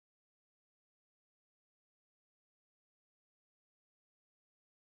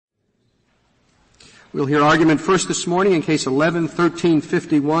We'll hear argument first this morning in Case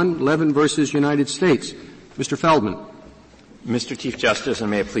 11-1351, Levin versus United States. Mr. Feldman. Mr. Chief Justice,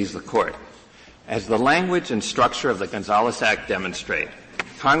 and may it please the Court. As the language and structure of the Gonzales Act demonstrate,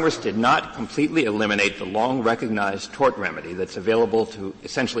 Congress did not completely eliminate the long-recognized tort remedy that's available to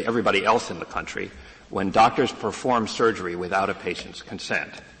essentially everybody else in the country when doctors perform surgery without a patient's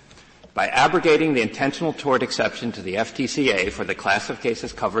consent. By abrogating the intentional tort exception to the FTCA for the class of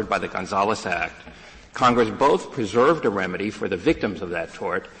cases covered by the Gonzales Act, Congress both preserved a remedy for the victims of that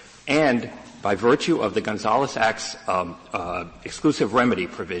tort and, by virtue of the Gonzales Act's exclusive remedy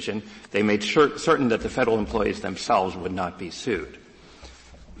provision, they made certain that the federal employees themselves would not be sued.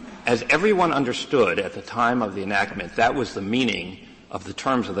 As everyone understood at the time of the enactment, that was the meaning of the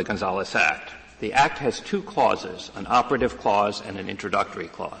terms of the Gonzales Act. The Act has two clauses, an operative clause and an introductory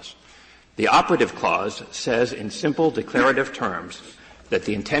clause. The operative clause says in simple declarative terms that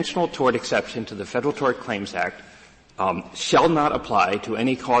the intentional tort exception to the Federal Tort Claims Act shall not apply to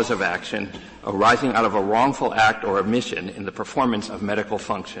any cause of action arising out of a wrongful act or omission in the performance of medical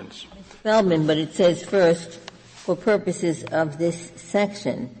functions. Feldman, but it says first, for purposes of this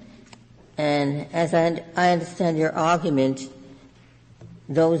section. And as I understand your argument,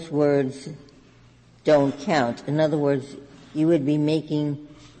 those words don't count. In other words, you would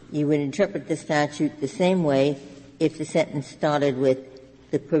interpret the statute the same way if the sentence started with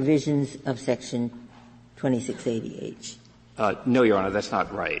the provisions of Section 2680H. No, Your Honor, that's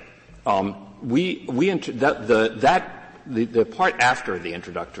not right. The part after the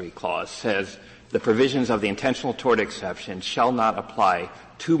introductory clause says the provisions of the intentional tort exception shall not apply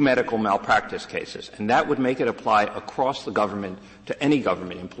to medical malpractice cases, and that would make it apply across the government to any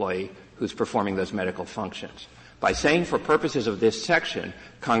government employee who's performing those medical functions. By saying for purposes of this section,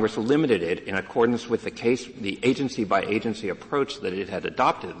 Congress limited it in accordance with the agency-by-agency approach that it had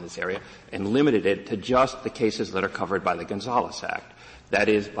adopted in this area and limited it to just the cases that are covered by the Gonzales Act. That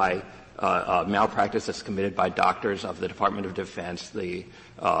is, by malpractice that's committed by doctors of the Department of Defense, the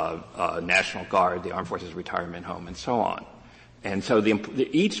National Guard, the Armed Forces Retirement Home, and so on. And so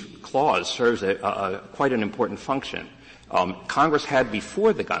each clause serves quite an important function. Congress had,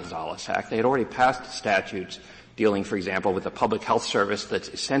 before the Gonzales Act, they had already passed statutes dealing, for example, with the Public Health Service that's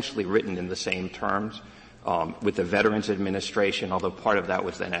essentially written in the same terms, with the Veterans Administration, although part of that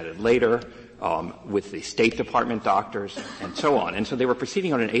was then added later, with the State Department doctors, and so on. And so they were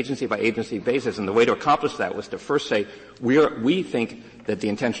proceeding on an agency-by-agency basis, and the way to accomplish that was to first say, we think that the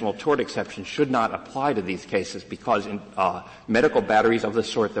intentional tort exception should not apply to these cases because medical batteries of the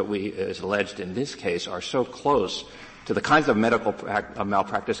sort that is alleged in this case are so close to the kinds of medical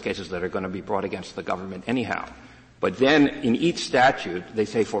malpractice cases that are going to be brought against the government anyhow. But then in each statute, they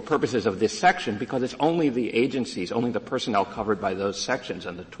say for purposes of this section, because it's only the agencies, only the personnel covered by those sections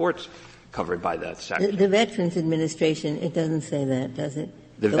and the torts covered by that section. The Veterans Administration, it doesn't say that, does it?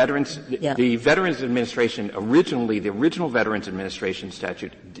 The Veterans Administration, the original Veterans Administration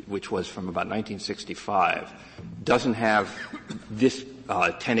statute, which was from about 1965, doesn't have this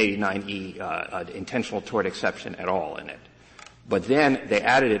 1089E intentional tort exception at all in it. But then they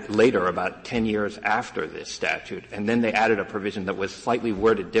added it later, about 10 years after this statute, and then they added a provision that was slightly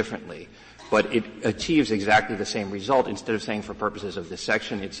worded differently. But it achieves exactly the same result. Instead of saying for purposes of this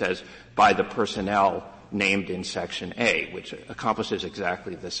section, it says by the personnel named in Section A, which accomplishes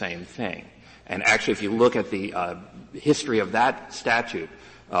exactly the same thing. And actually, if you look at the history of that statute,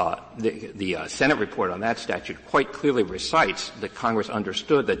 the Senate report on that statute quite clearly recites that Congress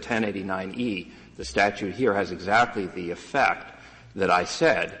understood that 1089E, the statute here, has exactly the effect that I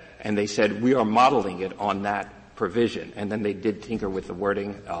said, and they said we are modeling it on that provision. And then they did tinker with the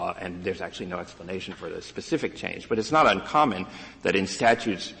wording, and there's actually no explanation for the specific change. But it's not uncommon that in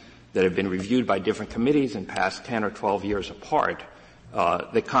statutes that have been reviewed by different committees and passed 10 or 12 years apart,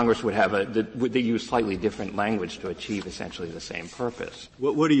 that Congress would have they use slightly different language to achieve essentially the same purpose.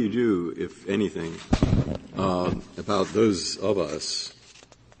 What do you do, if anything, about those of us,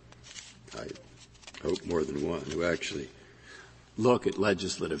 I hope more than one, who actually look at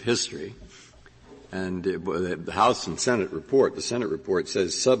legislative history, and the House and Senate report, the Senate report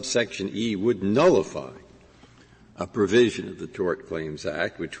says subsection E would nullify a provision of the Tort Claims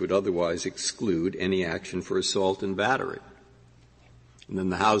Act which would otherwise exclude any action for assault and battery. And then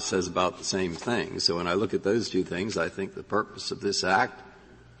the House says about the same thing. So when I look at those two things, I think the purpose of this act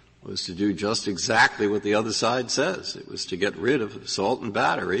was to do just exactly what the other side says. It was to get rid of assault and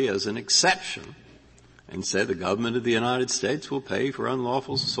battery as an exception and say the government of the United States will pay for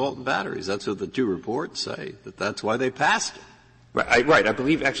unlawful assault and batteries. That's what the two reports say, that's why they passed it. Right. I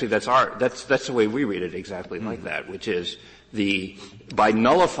believe actually that's the way we read it exactly like that, which is by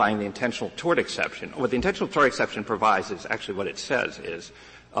nullifying the intentional tort exception, what the intentional tort exception provides is actually what it says is,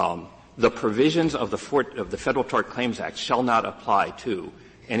 the provisions of the Federal Tort Claims Act shall not apply to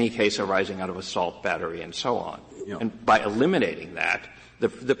any case arising out of assault, battery, and so on. Yeah. And by eliminating that,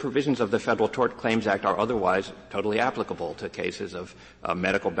 the provisions of the Federal Tort Claims Act are otherwise totally applicable to cases of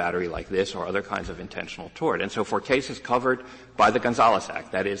medical battery like this or other kinds of intentional tort. And so for cases covered by the Gonzales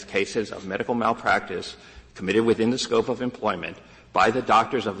Act, that is, cases of medical malpractice committed within the scope of employment by the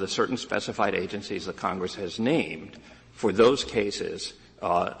doctors of the certain specified agencies that Congress has named, for those cases,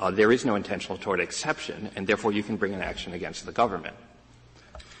 there is no intentional tort exception, and therefore you can bring an action against the government.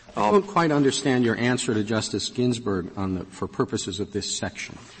 I don't quite understand your answer to Justice Ginsburg for purposes of this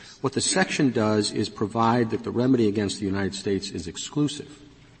section. What the section does is provide that the remedy against the United States is exclusive.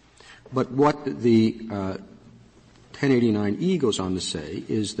 But what the 1089E goes on to say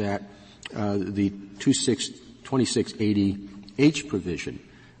is that the 2680H provision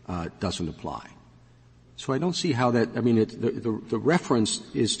doesn't apply. So I don't see how that — I mean, the reference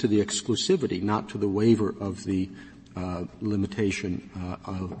is to the exclusivity, not to the waiver of the limitation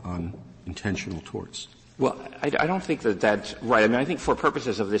on intentional torts. Well, I don't think that that's right. I mean, I think for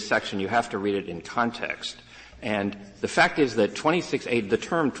purposes of this section, you have to read it in context. And the fact is that the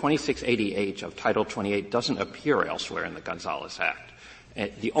term 2680H of Title 28 doesn't appear elsewhere in the Gonzales Act.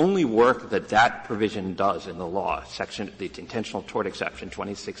 The only work that provision does in the law, the intentional tort exception,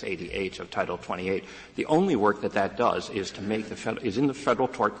 2680H of Title 28, the only work that does is to make is in the Federal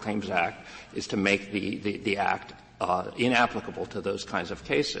Tort Claims Act, is to make the Act inapplicable to those kinds of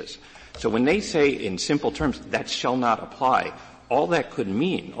cases. So when they say in simple terms that shall not apply, all that could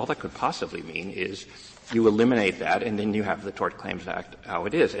possibly mean is you eliminate that and then you have the Tort Claims Act how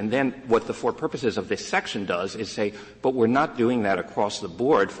it is. And then what the for purposes of this section does is say, but we're not doing that across the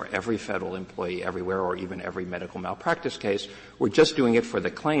board for every federal employee everywhere or even every medical malpractice case. We're just doing it for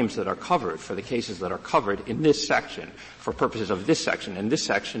the claims that are covered, for the cases that are covered in this section for purposes of this section. And this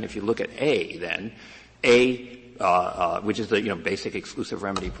section, if you look at A, then, which is the, basic exclusive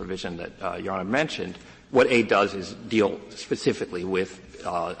remedy provision that, Your Honor mentioned, what A does is deal specifically with,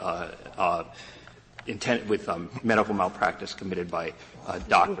 medical malpractice committed by,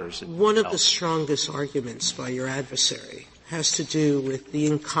 doctors. One of the strongest arguments by your adversary has to do with the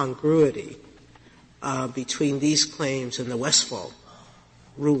incongruity, between these claims and the Westfall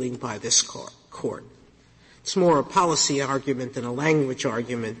ruling by this court. It's more a policy argument than a language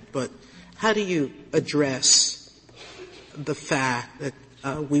argument, but how do you address the fact that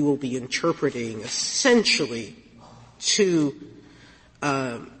we will be interpreting essentially two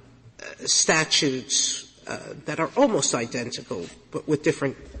statutes that are almost identical but with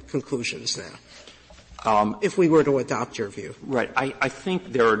different conclusions now, if we were to adopt your view? Right. I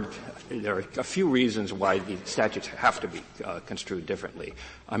think there are a few reasons why the statutes have to be construed differently.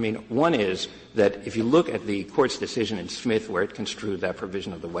 I mean, one is that if you look at the Court's decision in Smith where it construed that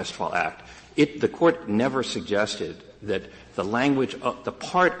provision of the Westfall Act, the Court never suggested that the language of the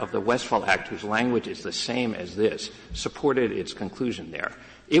part of the Westfall Act whose language is the same as this supported its conclusion there.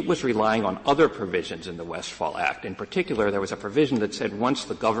 It was relying on other provisions in the Westfall Act. In particular, there was a provision that said once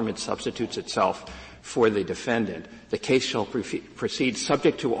the government substitutes itself for the defendant, the case shall proceed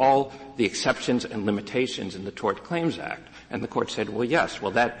subject to all the exceptions and limitations in the Tort Claims Act. And the Court said, well, yes,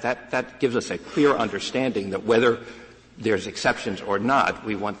 well, that gives us a clear understanding that whether there's exceptions or not,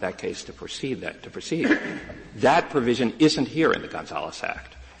 we want that case to proceed. That provision isn't here in the Gonzales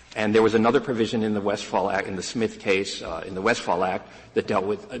Act. And there was another provision in the Westfall Act, in the Smith case, in the Westfall Act, that dealt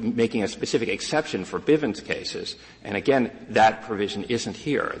with making a specific exception for Bivens cases. And again, that provision isn't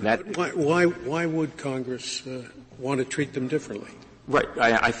here. And that why would Congress want to treat them differently? Right.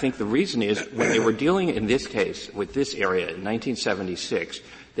 I think the reason is when they were dealing in this case with this area in 1976,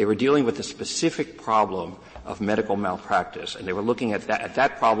 they were dealing with a specific problem of medical malpractice, and they were looking at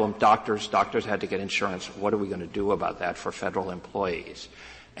that problem. Doctors had to get insurance. What are we going to do about that for federal employees?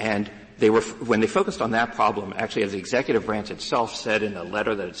 And when they focused on that problem, actually, as the executive branch itself said in a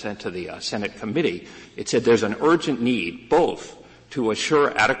letter that it sent to the Senate committee, it said there's an urgent need both to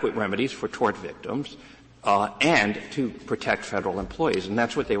assure adequate remedies for tort victims and to protect federal employees. And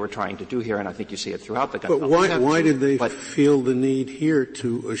that's what they were trying to do here, and I think you see it throughout the country. But why did they feel the need here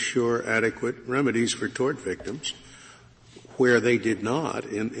to assure adequate remedies for tort victims where they did not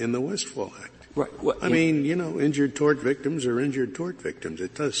in the Westfall Act? Right. Well, I mean, injured tort victims are injured tort victims.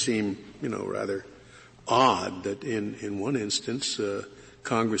 It does seem, rather odd that in one instance,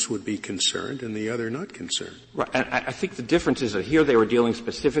 Congress would be concerned and the other not concerned. Right. And I think the difference is that here they were dealing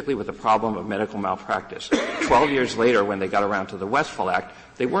specifically with the problem of medical malpractice. 12 years later, when they got around to the Westfall Act,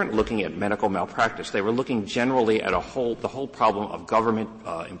 they weren't looking at medical malpractice. They were looking generally at the whole problem of government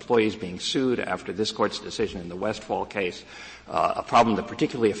employees being sued after this Court's decision in the Westfall case, a problem that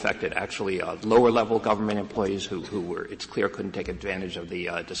particularly affected actually lower-level government employees who were, it's clear, couldn't take advantage of the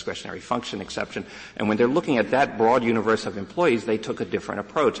discretionary function exception. And when they're looking at that broad universe of employees, they took a different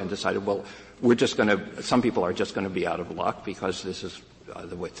approach and decided, well, some people are just going to be out of luck because this is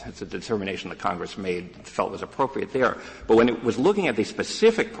it's a determination that Congress felt was appropriate there. But when it was looking at the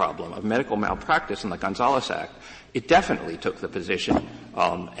specific problem of medical malpractice in the Gonzales Act, it definitely took the position,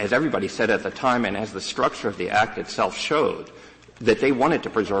 as everybody said at the time and as the structure of the Act itself showed, that they wanted to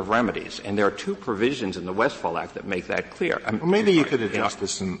preserve remedies. And there are two provisions in the Westfall Act that make that clear. Well, maybe you could address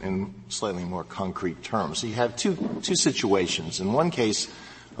this in slightly more concrete terms. You have two situations. In one case,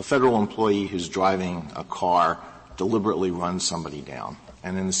 a federal employee who's driving a car deliberately runs somebody down.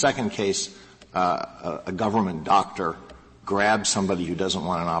 And in the second case, a government doctor grabs somebody who doesn't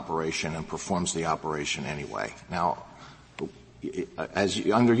want an operation and performs the operation anyway. Now,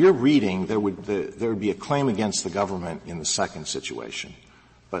 under your reading, there would be a claim against the government in the second situation,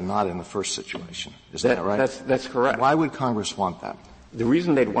 but not in the first situation. Is that right? That's correct. Why would Congress want that? The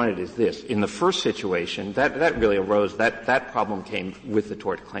reason they'd want it is this. In the first situation, that really arose, that problem came with the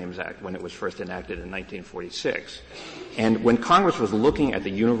Tort Claims Act when it was first enacted in 1946. And when Congress was looking at the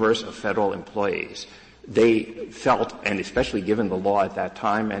universe of federal employees, they felt, and especially given the law at that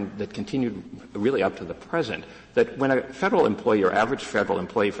time and that continued really up to the present, that when a federal employee or average federal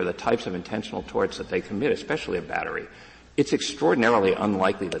employee for the types of intentional torts that they commit, especially a battery, it's extraordinarily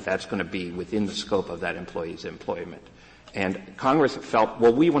unlikely that that's going to be within the scope of that employee's employment. And Congress felt,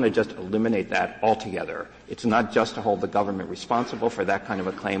 well, we want to just eliminate that altogether. It's not just to hold the government responsible for that kind of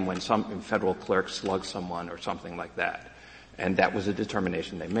a claim when some federal clerk slugs someone or something like that. And that was a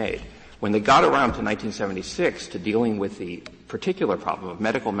determination they made. When they got around to 1976 to dealing with the particular problem of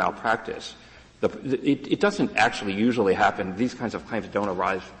medical malpractice, it doesn't actually usually happen. These kinds of claims don't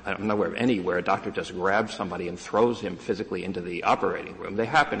arise, I'm not aware of any where a doctor just grabs somebody and throws him physically into the operating room. They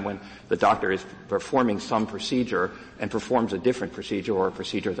happen when the doctor is performing some procedure and performs a different procedure or a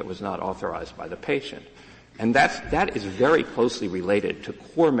procedure that was not authorized by the patient. And that is very closely related to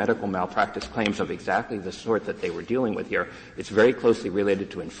core medical malpractice claims of exactly the sort that they were dealing with here. It's very closely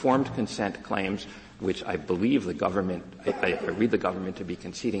related to informed consent claims, which I believe the government, I read the government to be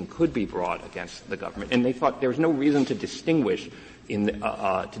conceding, could be brought against the government. And they thought there was no reason to distinguish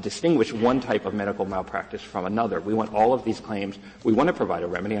one type of medical malpractice from another. We want all of these claims. We want to provide a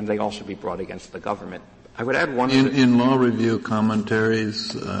remedy, and they all should be brought against the government. I would add one. In law review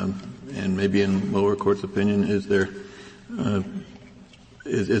commentaries, and maybe in lower court's opinion, is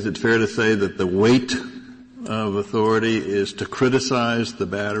it fair to say that the weight of authority is to criticize the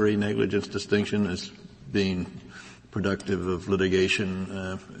battery negligence distinction as being productive of litigation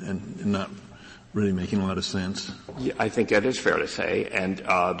and not really making a lot of sense? Yeah, I think that is fair to say. And, a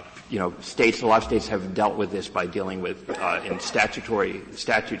lot of states have dealt with this by dealing with, in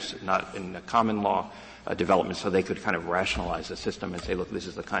statutes, not in the common law, development, so they could kind of rationalize the system and say, look, this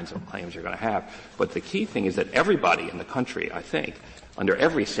is the kinds of claims you're going to have. But the key thing is that everybody in the country, I think, under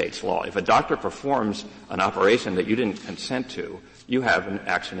every state's law, if a doctor performs an operation that you didn't consent to, you have an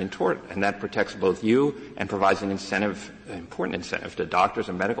action in tort, and that protects both you and provides an important incentive to doctors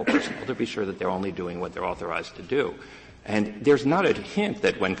and medical personnel to be sure that they're only doing what they're authorized to do. And there's not a hint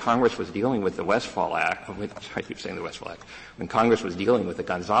that when Congress was dealing with the Westfall Act, I keep saying the Westfall Act, when Congress was dealing with the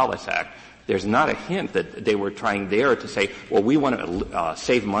Gonzales Act, there's not a hint that they were trying there to say, well, we want to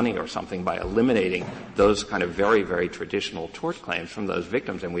save money or something by eliminating those kind of very, very traditional tort claims from those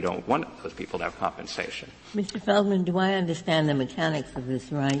victims, and we don't want those people to have compensation. Mr. Feldman, do I understand the mechanics of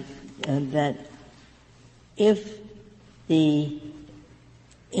this right? That if the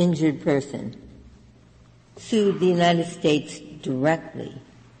injured person sued the United States directly,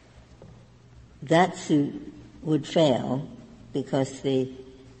 that suit would fail because the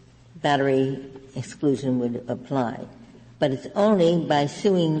battery exclusion would apply. But it's only by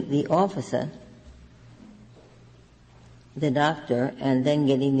suing the officer, the doctor, and then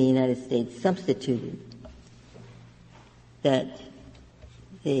getting the United States substituted that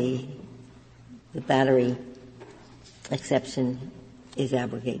the battery exception is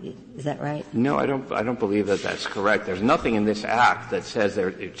abrogated. Is that right? No, I don't believe that that's correct. There's nothing in this Act that says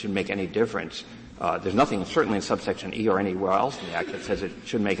it should make any difference. There's nothing, certainly in subsection E or anywhere else in the Act, that says it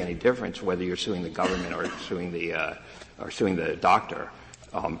shouldn't make any difference whether you're suing the government or suing the doctor.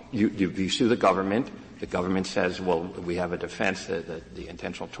 You sue the government. The government says, well, we have a defense that the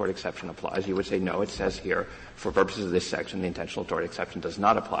intentional tort exception applies. You would say, no, it says here, for purposes of this section, the intentional tort exception does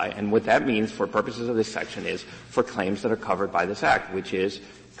not apply. And what that means for purposes of this section is for claims that are covered by this Act, which is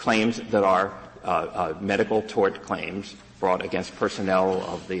claims that are medical tort claims brought against personnel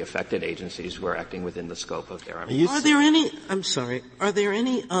of the affected agencies who are acting within the scope of their employment. Are there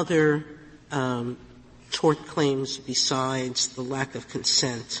any other tort claims besides the lack of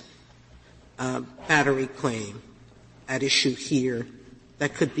consent battery claim at issue here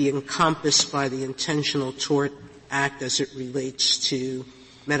that could be encompassed by the Intentional Tort Act as it relates to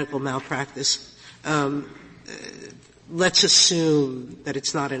medical malpractice? Let's assume that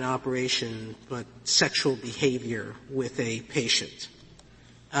it's not an operation but sexual behavior with a patient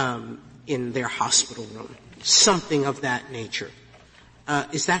in their hospital room, something of that nature.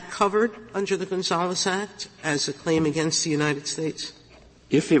 Is that covered under the Gonzales Act as a claim against the United States?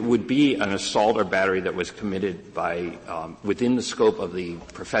 If it would be an assault or battery that was committed by within the scope of the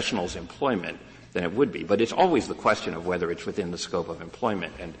professional's employment, then it would be. But it's always the question of whether it's within the scope of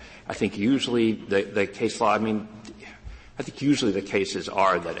employment. And I think usually the case law, I think usually the cases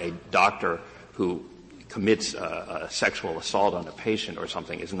are that a doctor who commits a sexual assault on a patient or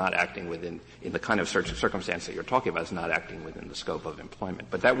something is not acting within, in the kind of circumstance that you're talking about, is not acting within the scope of employment.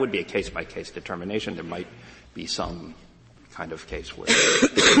 But that would be a case-by-case determination. There might be some kind of case where it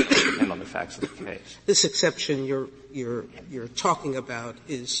would depend on the facts of the case. This exception you're talking about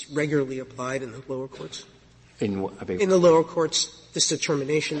is regularly applied in the lower courts? In the lower courts, this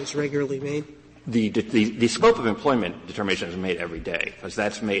determination is regularly made? The scope of employment determination is made every day, because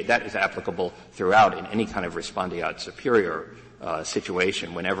that is applicable throughout in any kind of respondeat superior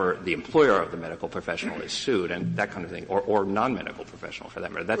situation whenever the employer of the medical professional is sued and that kind of thing, or non-medical professional for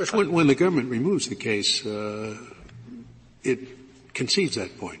that matter. That's when the government removes the case, it concedes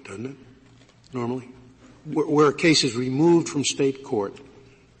that point, doesn't it, normally? Where a case is removed from state court,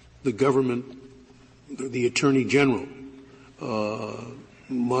 the government, the Attorney General,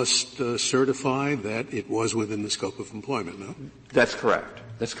 must certify that it was within the scope of employment, no? That's correct.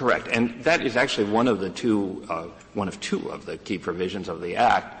 That's correct. And that is actually one of two of the key provisions of the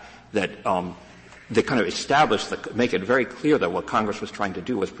Act that kind of make it very clear that what Congress was trying to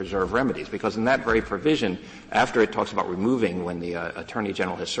do was preserve remedies, because in that very provision, after it talks about removing when the Attorney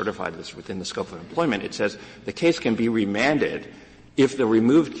General has certified this within the scope of employment, it says the case can be remanded if the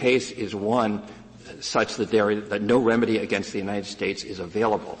removed case is one such that no remedy against the United States is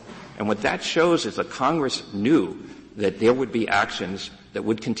available. And what that shows is that Congress knew that there would be actions that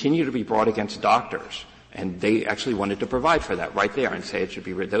would continue to be brought against doctors, and they actually wanted to provide for that right there and say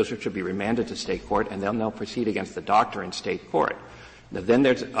those should be remanded to state court, and then they'll proceed against the doctor in state court. Now, then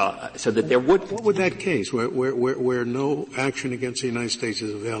there's so that there would. What would that case where no action against the United States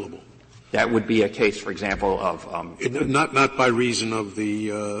is available? That would be a case, for example, of not by reason of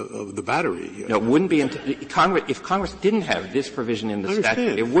the battery. No, it wouldn't be. If Congress didn't have this provision in the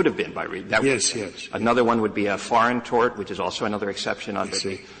statute, it would have been by reason. Yes. Another one would be a foreign tort, which is also another exception under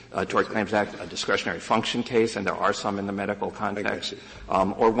the Tort Claims Act, a discretionary function case, and there are some in the medical context,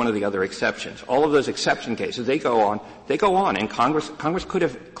 or one of the other exceptions. All of those exception cases, they go on, and Congress could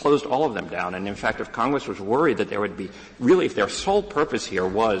have closed all of them down. And in fact, if Congress was worried that there would be really, if their sole purpose here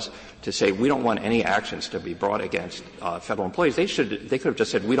was to say we don't want any actions to be brought against federal employees, they could have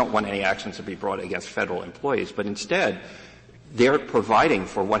just said we don't want any actions to be brought against federal employees. But instead, they're providing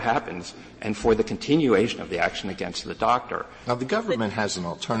for what happens and for the continuation of the action against the doctor. Now, the government has an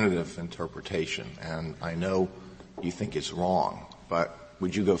alternative interpretation, and I know you think it's wrong, but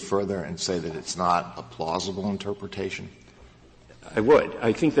would you go further and say that it's not a plausible interpretation? I would.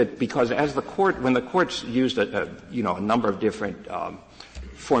 I think that because when the courts used a number of different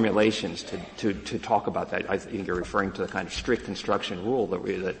formulations to talk about that, I think you're referring to the kind of strict construction rule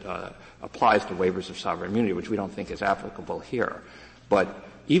that applies to waivers of sovereign immunity, which we don't think is applicable here. But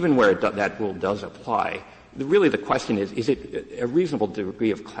even where that rule does apply, really the question is it a reasonable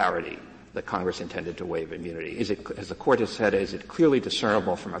degree of clarity that Congress intended to waive immunity? Is it, as the Court has said, is it clearly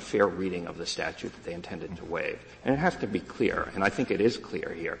discernible from a fair reading of the statute that they intended to waive? And it has to be clear, and I think it is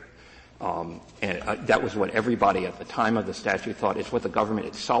clear here. That was what everybody at the time of the statute thought. It's what the government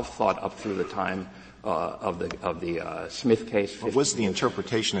itself thought up through the time of the Smith case. What was the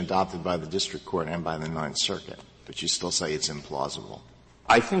interpretation adopted by the district court and by the Ninth Circuit? But you still say it's implausible.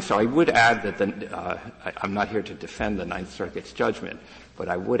 I think so. I would add that I'm not here to defend the Ninth Circuit's judgment, but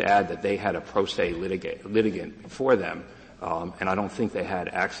I would add that they had a pro se litigant before them, and I don't think they had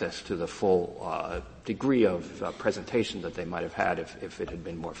access to the full degree of presentation that they might have had if it had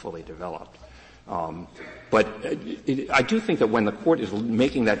been more fully developed. But I do think that when the court is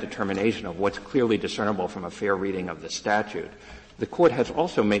making that determination of what's clearly discernible from a fair reading of the statute, the court has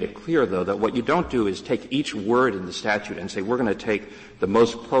also made it clear, though, that what you don't do is take each word in the statute and say, we're going to take the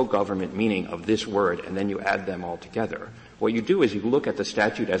most pro-government meaning of this word, and then you add them all together. What you do is you look at the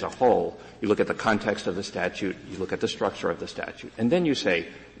statute as a whole, you look at the context of the statute, you look at the structure of the statute, and then you say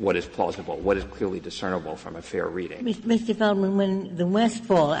what is plausible, what is clearly discernible from a fair reading. Mr. Feldman, when the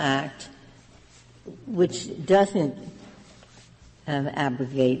Westfall Act, which doesn't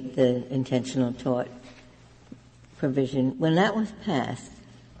abrogate the intentional tort provision, when that was passed,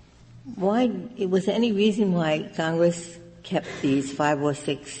 was there any reason why Congress kept these 5 or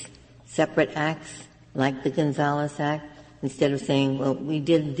 6 separate acts like the Gonzales Act, instead of saying, well, we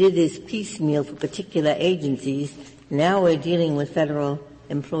did this piecemeal for particular agencies, now we're dealing with federal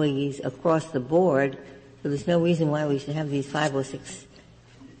employees across the board, so there's no reason why we should have these 5 or 6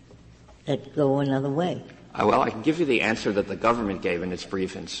 that go another way? Well, I can give you the answer that the government gave in its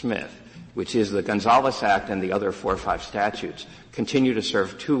brief in Smith, which is the Gonzales Act and the other 4 or 5 statutes continue to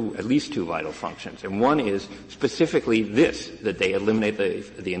serve at least two vital functions. And one is specifically this, that they eliminate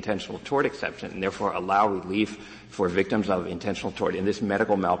the intentional tort exception and therefore allow relief for victims of intentional tort in this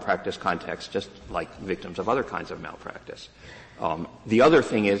medical malpractice context, just like victims of other kinds of malpractice. The other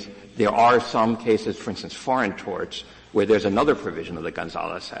thing is there are some cases, for instance, foreign torts, where there's another provision of the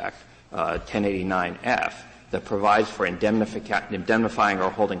Gonzales Act, 1089F, that provides for indemnifying or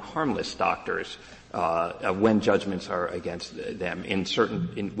holding harmless doctors when judgments are against them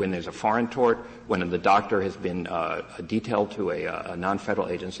when there's a foreign tort, when the doctor has been detailed to a non-federal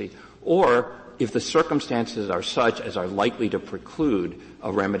agency, or if the circumstances are such as are likely to preclude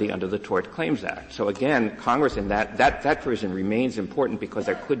a remedy under the Tort Claims Act. So again, Congress in that provision remains important because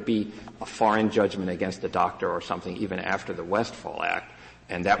there could be a foreign judgment against the doctor or something even after the Westfall Act.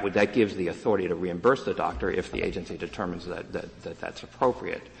 And that gives the authority to reimburse the doctor if the agency determines that's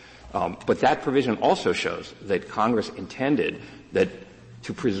appropriate. But that provision also shows that Congress intended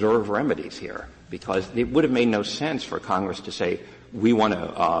to preserve remedies here, because it would have made no sense for Congress to say, we want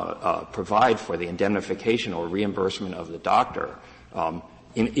to provide for the indemnification or reimbursement of the doctor,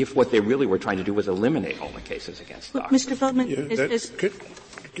 if what they really were trying to do was eliminate all the cases against doctors. Mr. Feldman,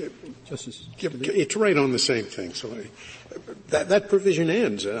 Justice, it's right on the same thing. So that provision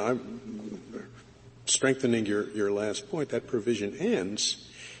ends. And I'm strengthening your last point. That provision ends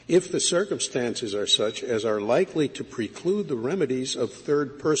if the circumstances are such as are likely to preclude the remedies of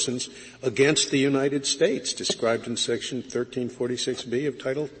third persons against the United States, described in Section 1346B of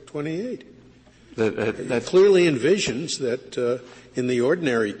Title 28. That clearly envisions that in the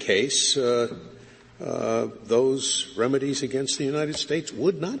ordinary case, those remedies against the United States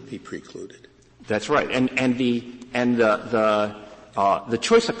would not be precluded. That's right. And the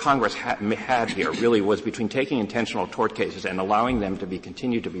choice that Congress had here really was between taking intentional tort cases and allowing them to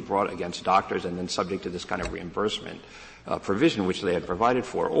continue to be brought against doctors and then subject to this kind of reimbursement provision which they had provided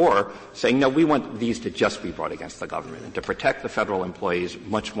for, or saying, no, we want these to just be brought against the government and to protect the federal employees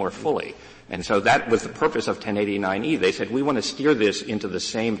much more fully. And so that was the purpose of 1089E. They said, we want to steer this into the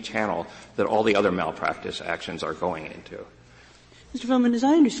same channel that all the other malpractice actions are going into. Mr. Feldman, as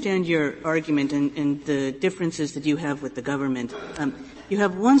I understand your argument and the differences that you have with the government, you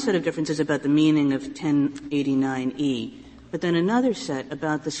have one set of differences about the meaning of 1089E, but then another set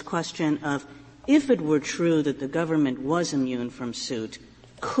about this question of, if it were true that the government was immune from suit,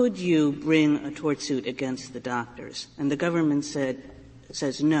 could you bring a tort suit against the doctors? And the government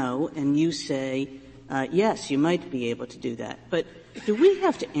says no, and you say, yes, you might be able to do that. But do we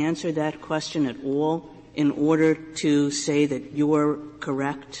have to answer that question at all in order to say that you're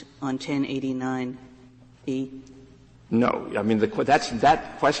correct on 1089E? No. I mean,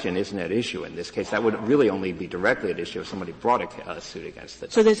 that question isn't at issue in this case. That would really only be directly at issue if somebody brought a suit against the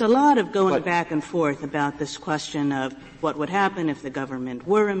doctor. So there's a lot of going back and forth about this question of what would happen if the government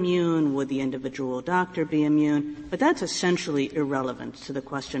were immune, would the individual doctor be immune? But that's essentially irrelevant to the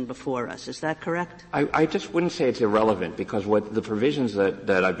question before us. Is that correct? I just wouldn't say it's irrelevant, because what the provisions that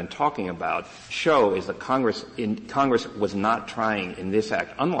I've been talking about show is that Congress was not trying in this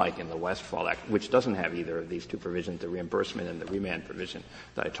Act, unlike in the Westfall Act, which doesn't have either of these two provisions, the reimbursement and the remand provision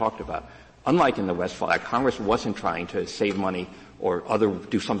that I talked about. Unlike in the Westfall Act, Congress wasn't trying to save money or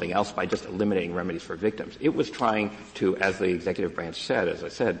do something else by just eliminating remedies for victims. It was trying to, as the executive branch said, as I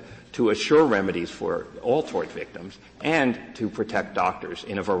said, to assure remedies for all tort victims and to protect doctors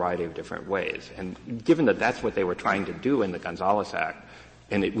in a variety of different ways. And given that that's what they were trying to do in the Gonzales Act,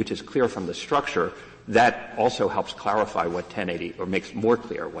 which is clear from the structure, that also helps clarify what 1080 or makes more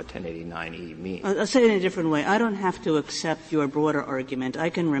clear what 1089E means. I'll say it in a different way. I don't have to accept your broader argument. I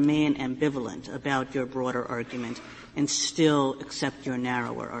can remain ambivalent about your broader argument and still accept your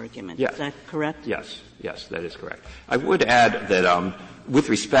narrower argument. Yes. Is that correct? Yes. Yes, that is correct. I would add that with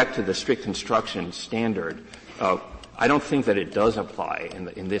respect to the strict construction standard, I don't think that it does apply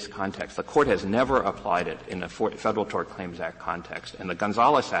in this context. The Court has never applied it in a Federal Tort Claims Act context. And the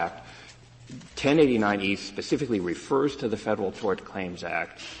Gonzales Act, 1089E specifically refers to the Federal Tort Claims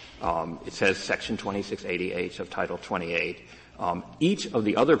Act. It says Section 2680H of Title 28. Each of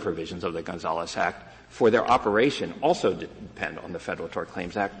the other provisions of the Gonzales Act, for their operation, also depend on the Federal Tort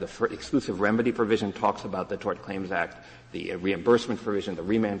Claims Act. The exclusive remedy provision talks about the Tort Claims Act, the reimbursement provision, the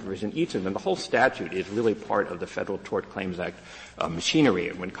remand provision, each of them. The whole statute is really part of the Federal Tort Claims Act machinery.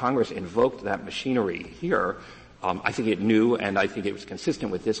 And when Congress invoked that machinery here, I think it knew, and I think it was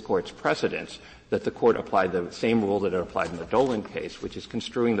consistent with this Court's precedents, that the Court applied the same rule that it applied in the Dolan case, which is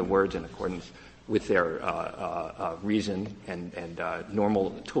construing the words in accordance with their reason and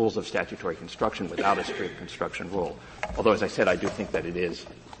normal tools of statutory construction without a strict construction rule. Although, as I said, I do think that it is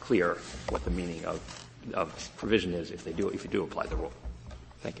clear what the meaning of provision is if you do apply the rule.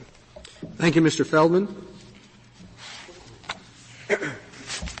 Thank you. Thank you, Mr. Feldman.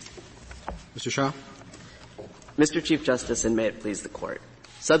 Mr. Shah. Mr. Chief Justice, and may it please the Court.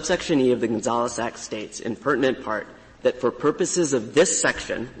 Subsection E of the Gonzales Act states, in pertinent part, that for purposes of this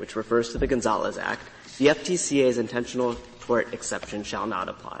section, which refers to the Gonzales Act, the FTCA's intentional tort exception shall not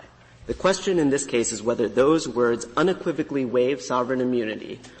apply. The question in this case is whether those words unequivocally waive sovereign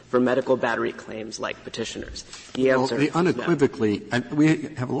immunity for medical battery claims like petitioners. The answer is unequivocally, no. We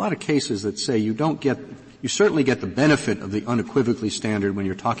have a lot of cases that say you certainly get the benefit of the unequivocally standard when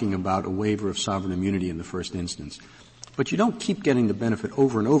you're talking about a waiver of sovereign immunity in the first instance. But you don't keep getting the benefit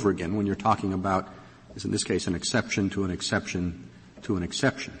over and over again when you're talking about, as in this case, an exception to an exception to an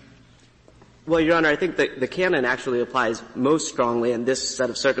exception. Well, Your Honor, I think that the canon actually applies most strongly in this set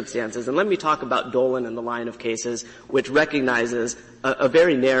of circumstances. And let me talk about Dolan and the line of cases which recognizes a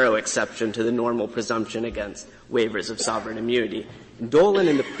very narrow exception to the normal presumption against waivers of sovereign immunity. Dolan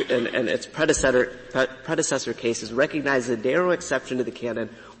and its predecessor cases recognize a narrow exception to the canon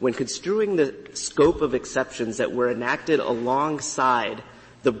when construing the scope of exceptions that were enacted alongside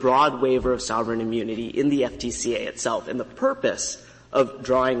the broad waiver of sovereign immunity in the FTCA itself. And the purpose of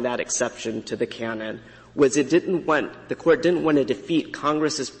drawing that exception to the canon was the Court didn't want to defeat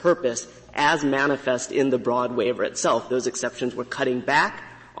Congress's purpose as manifest in the broad waiver itself. Those exceptions were cutting back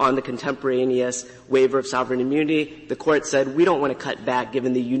on the contemporaneous waiver of sovereign immunity. The Court said, we don't want to cut back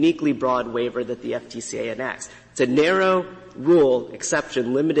given the uniquely broad waiver that the FTCA enacts. It's a narrow rule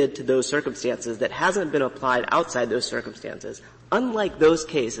exception limited to those circumstances that hasn't been applied outside those circumstances. Unlike those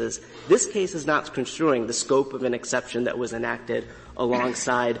cases, this case is not construing the scope of an exception that was enacted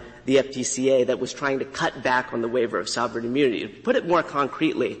alongside the FTCA that was trying to cut back on the waiver of sovereign immunity. To put it more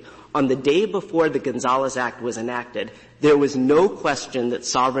concretely, on the day before the Gonzales Act was enacted, there was no question that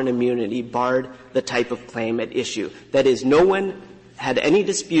sovereign immunity barred the type of claim at issue. That is, no one had any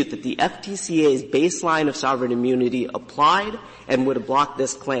dispute that the FTCA's baseline of sovereign immunity applied and would have blocked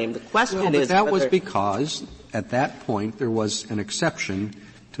this claim. The question is that was because at that point there was an exception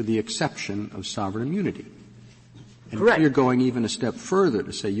to the exception of sovereign immunity. And correct. You're going even a step further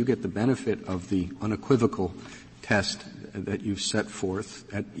to say you get the benefit of the unequivocal test that you've set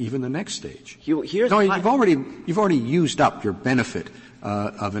forth at even the next stage. You've already used up your benefit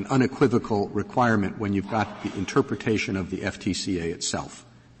of an unequivocal requirement when you've got the interpretation of the FTCA itself,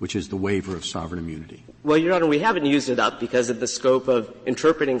 which is the waiver of sovereign immunity. Well, Your Honor, we haven't used it up because of the scope of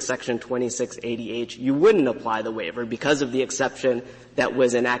interpreting Section 2680H. You wouldn't apply the waiver because of the exception that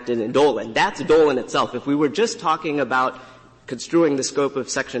was enacted in Dolan. That's Dolan itself. If we were just talking about construing the scope of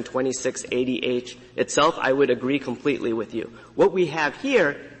Section 2680H itself, I would agree completely with you. What we have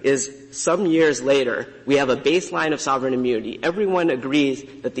here is some years later, we have a baseline of sovereign immunity. Everyone agrees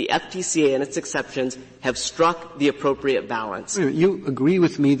that the FTCA and its exceptions have struck the appropriate balance. You agree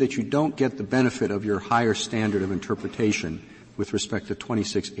with me that you don't get the benefit of your higher standard of interpretation with respect to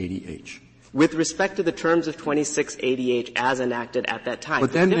 2680H. With respect to the terms of 2680H as enacted at that time.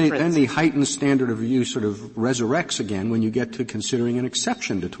 But then the heightened standard of review sort of resurrects again when you get to considering an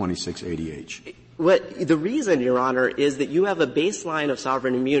exception to 2680H. The reason, Your Honor, is that you have a baseline of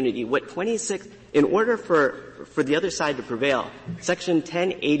sovereign immunity. In order for the other side to prevail, Section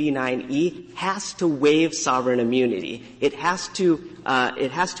 1089E has to waive sovereign immunity. It has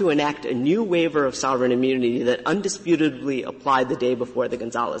to enact a new waiver of sovereign immunity that undisputedly applied the day before the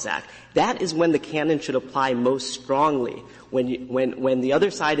Gonzales Act. That is when the canon should apply most strongly. When the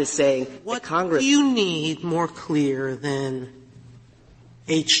other side is saying what that Congress. Do you need more clear than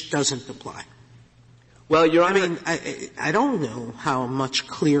H doesn't apply? Well, Your Honor, I mean, I don't know how much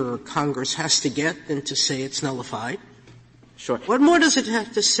clearer Congress has to get than to say it's nullified. Sure. What more does it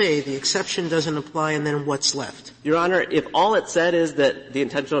have to say? The exception doesn't apply, and then what's left? Your Honor, if all it said is that the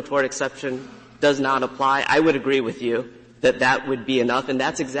intentional tort exception does not apply, I would agree with you that that would be enough, and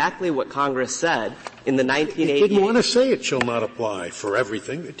that's exactly what Congress said in the 1988. It didn't want to say it shall not apply for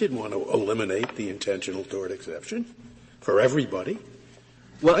everything. It didn't want to eliminate the intentional tort exception for everybody.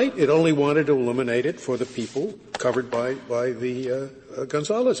 Well, right? It only wanted to eliminate it for the people covered by the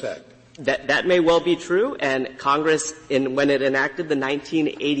Gonzales Act. That may well be true, and Congress, when it enacted the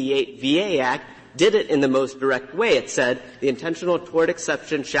 1988 VA Act, did it in the most direct way. It said the intentional tort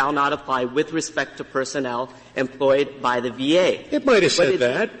exception shall not apply with respect to personnel employed by the VA. It might have said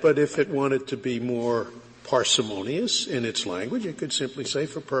that, but if it wanted to be more parsimonious in its language, it could simply say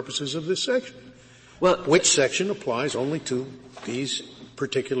for purposes of this section. Well, which section applies only to these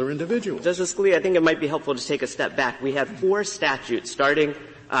particular individuals. Justice Scalia, I think it might be helpful to take a step back. We had 4 statutes starting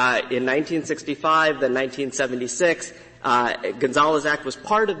in 1965, then 1976. Gonzales Act was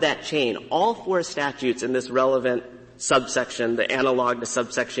part of that chain. All 4 statutes in this relevant subsection, the analog to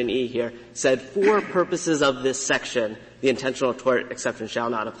subsection E here, said for purposes of this section, the intentional tort exception shall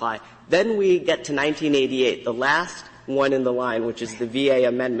not apply. Then we get to 1988, the last one in the line, which is the VA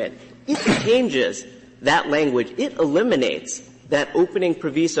amendment. It changes that language. It eliminates that opening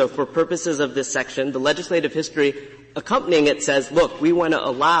proviso for purposes of this section. The legislative history accompanying it says, look, we want to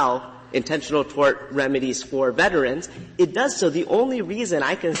allow intentional tort remedies for veterans. It does so. The only reason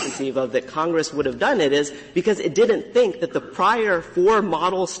I can conceive of that Congress would have done it is because it didn't think that the prior 4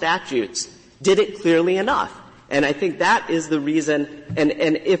 model statutes did it clearly enough. And I think that is the reason. And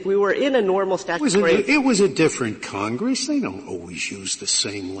if we were in a normal statutory, it was a different Congress. They don't always use the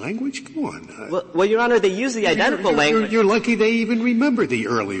same language. Come on. Well, Your Honor, they use the identical language. You're lucky they even remember the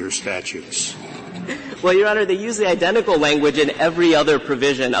earlier statutes. Well, Your Honor, they use the identical language in every other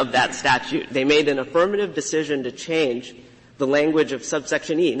provision of that statute. They made an affirmative decision to change the language of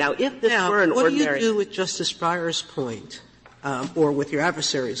subsection E. Now, if this were an ordinary, what do you do with Justice Breyer's point, or with your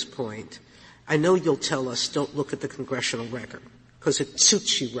adversary's point? I know you'll tell us don't look at the congressional record, because it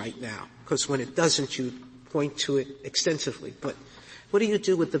suits you right now, because when it doesn't, you point to it extensively. But what do you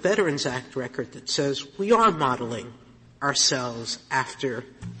do with the Veterans Act record that says we are modeling ourselves after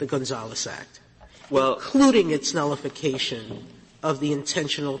the Gonzales Act, including its nullification of the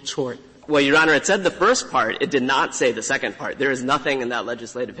intentional tort? Well, Your Honor, it said the first part. It did not say the second part. There is nothing in that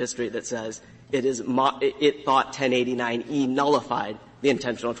legislative history that says it thought 1089E nullified the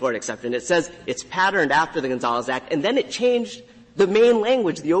intentional tort exception. It says it's patterned after the Gonzales Act, and then it changed the main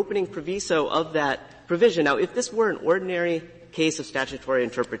language, the opening proviso of that provision. Now, if this were an ordinary case of statutory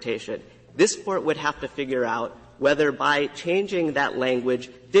interpretation, this Court would have to figure out whether by changing that language,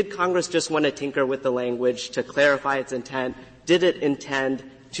 did Congress just want to tinker with the language to clarify its intent? Did it intend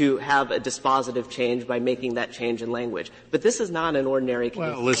to have a dispositive change by making that change in language? But this is not an ordinary case.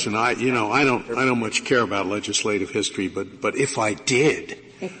 Well, listen, I don't much care about legislative history, but if I did,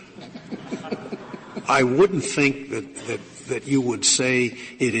 I wouldn't think that you would say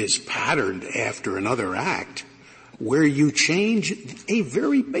it is patterned after another act where you change a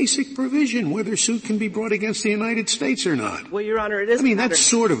very basic provision, whether suit can be brought against the United States or not. Well, Your Honor, it is. I mean, that's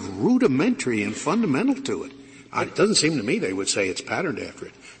sort of rudimentary and fundamental to it. It doesn't seem to me they would say it's patterned after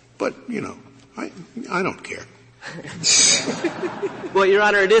it. But, I don't care. Well, Your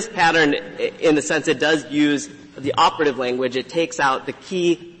Honor, it is patterned in the sense it does use the operative language. It takes out the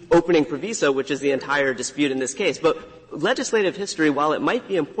key opening proviso, which is the entire dispute in this case. But legislative history, while it might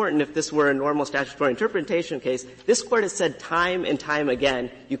be important if this were a normal statutory interpretation case, this Court has said time and time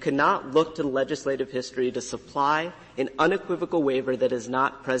again, you cannot look to legislative history to supply an unequivocal waiver that is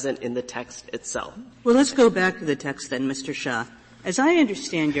not present in the text itself. Well, let's go back to the text then, Mr. Shah. As I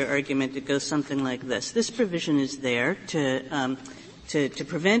understand your argument, it goes something like this. This provision is there to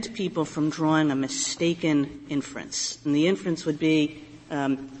prevent people from drawing a mistaken inference. And the inference would be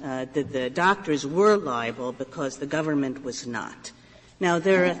that the doctors were liable because the government was not. Now,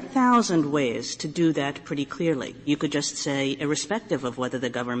 there are 1,000 ways to do that pretty clearly. You could just say, irrespective of whether the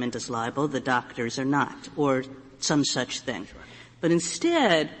government is liable, the doctors are not, or some such thing. But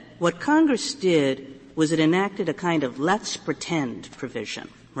instead, what Congress did was it enacted a kind of let's pretend provision,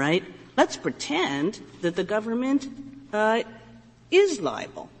 right? Let's pretend that the government is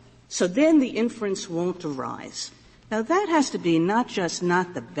liable. So then the inference won't arise. Now, that has to be not just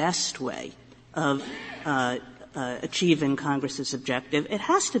not the best way of achieving Congress's objective. It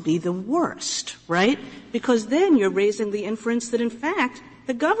has to be the worst, right? Because then you're raising the inference that, in fact,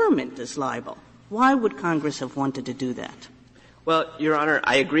 the government is liable. Why would Congress have wanted to do that? Well, Your Honor,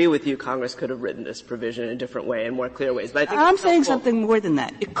 I agree with you. Congress could have written this provision in a different way, in more clear ways. But I think I'm saying something more than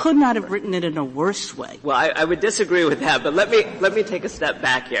that. It could not have written it in a worse way. Well, I would disagree with that, but let me take a step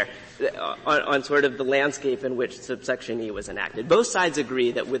back here on sort of the landscape in which subsection E was enacted. Both sides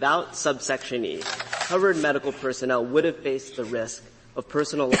agree that without subsection E, covered medical personnel would have faced the risk of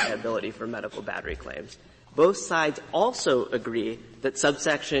personal liability for medical battery claims. Both sides also agree that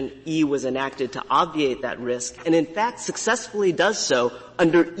subsection E was enacted to obviate that risk and, in fact, successfully does so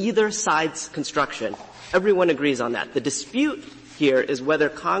under either side's construction. Everyone agrees on that. The dispute here is whether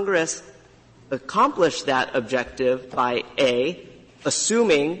Congress accomplished that objective by A,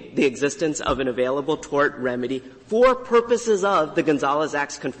 assuming the existence of an available tort remedy for purposes of the Gonzales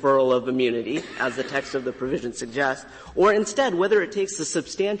Act's conferral of immunity, as the text of the provision suggests, or instead whether it takes the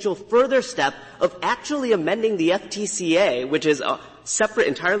substantial further step of actually amending the FTCA, which is a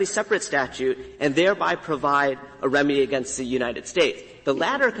entirely separate statute, and thereby provide a remedy against the United States. The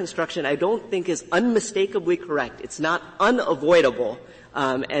latter construction I don't think is unmistakably correct. It's not unavoidable.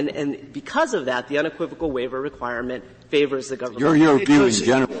 And because of that, the unequivocal waiver requirement favors the government. Your view in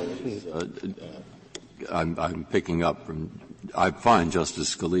general, I'm picking up from, I find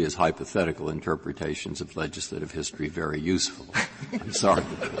Justice Scalia's hypothetical interpretations of legislative history very useful. I'm sorry.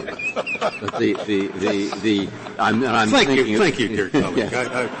 But I'm Thank you, dear colleague. Yes,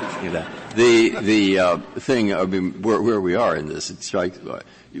 I appreciate that. The thing, I mean, where we are in this, it strikes,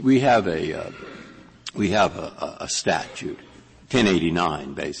 we have a statute,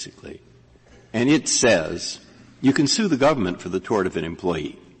 1089 basically, and it says you can sue the government for the tort of an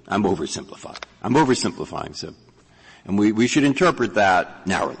employee. I'm oversimplifying, so. And we should interpret that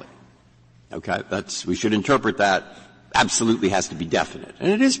narrowly. Okay? We should interpret that absolutely has to be definite.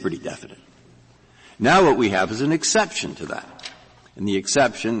 And it is pretty definite. Now what we have is an exception to that. And the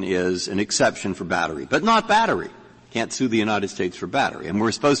exception is an exception for battery. But not battery. Can't sue the United States for battery. And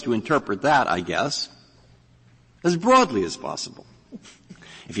we're supposed to interpret that, I guess, as broadly as possible.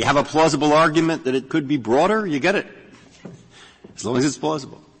 If you have a plausible argument that it could be broader, you get it. As long as it's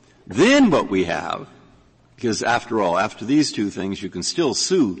plausible. Then what we have, because after all, after these two things, you can still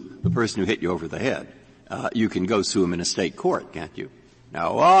sue the person who hit you over the head. You can go sue him in a state court, can't you?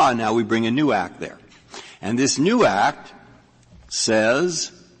 Now we bring a new act there. And this new act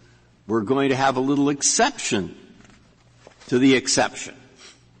says we're going to have a little exception to the exception.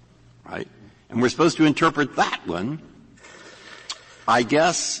 Right? And we're supposed to interpret that one, I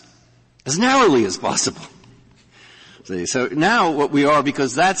guess, as narrowly as possible. See, so now what we are,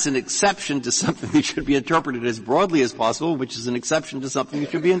 because that's an exception to something that should be interpreted as broadly as possible, which is an exception to something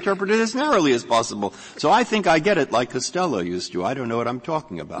that should be interpreted as narrowly as possible. So I think I get it like Costello used to. I don't know what I'm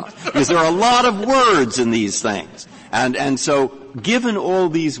talking about. Because there are a lot of words in these things. And so given all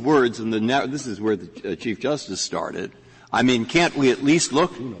these words, and this is where the Chief Justice started, I mean, can't we at least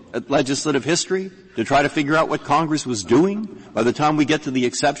look at legislative history to try to figure out what Congress was doing by the time we get to the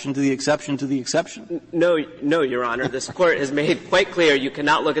exception to the exception to the exception? No, Your Honor. This Court has made quite clear you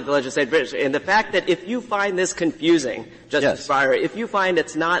cannot look at the legislative history. And the fact that if you find this confusing, Justice Breyer, if you find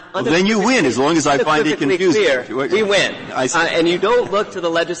it's not then you win, as long as I find it confusing. Clear, we win. And you don't look to the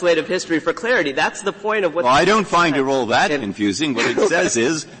legislative history for clarity. That's the point of what I don't find it all that confusing. What it says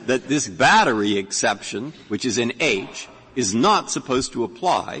is that this battery exception, which is in H, is not supposed to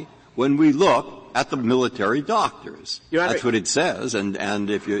apply when we look at the military doctors. That's what it says, and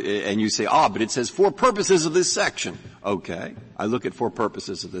you say, but it says for purposes of this section. Okay. I look at for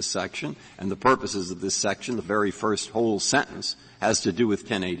purposes of this section, and the purposes of this section, the very first whole sentence, has to do with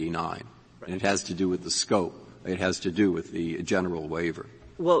 1089. And it has to do with the scope. It has to do with the general waiver.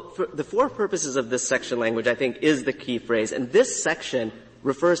 Well, the for purposes of this section language, I think, is the key phrase. And this section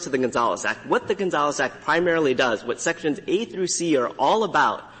refers to the Gonzales Act. What the Gonzales Act primarily does, what sections A through C are all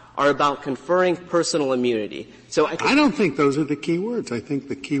about, are about conferring personal immunity. So I don't think those are the key words. I think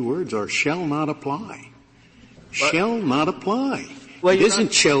the key words are shall not apply. Shall not apply. Well, it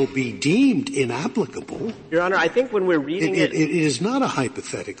isn't shall be deemed inapplicable. Your Honor, I think when we're reading it is not a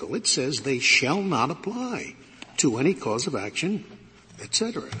hypothetical. It says they shall not apply to any cause of action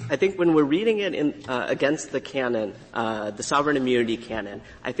etc. I think when we're reading it against the canon, the sovereign immunity canon,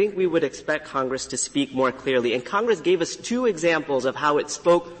 I think we would expect Congress to speak more clearly. And Congress gave us two examples of how it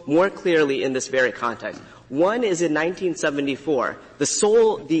spoke more clearly in this very context. One is in 1974,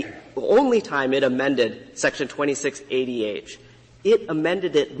 the only time it amended Section 2680H. It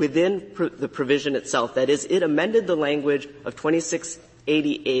amended it within the provision itself. That is, it amended the language of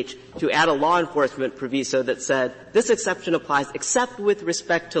 2680H to add a law enforcement proviso that said this exception applies except with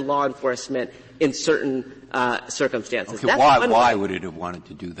respect to law enforcement in certain circumstances. Okay, why would it have wanted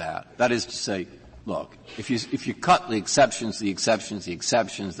to do that? That is to say, look, if you cut the exceptions,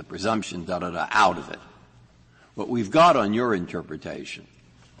 the presumption, out of it, what we've got on your interpretation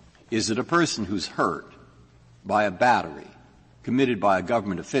is that a person who's hurt by a battery committed by a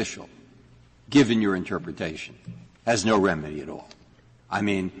government official, given your interpretation, has no remedy at all. I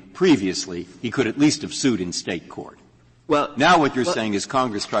mean, previously, he could at least have sued in state court. Well, now what you're saying is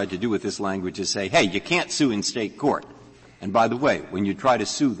Congress tried to do with this language is say, hey, you can't sue in state court. And by the way, when you try to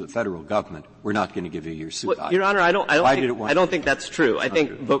sue the federal government, we're not going to give you your suit. Well, Your Honor, I don't think that's true. I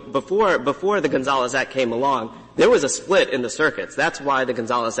think before the Gonzales Act came along, there was a split in the circuits. That's why the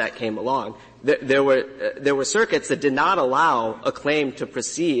Gonzales Act came along. There were circuits that did not allow a claim to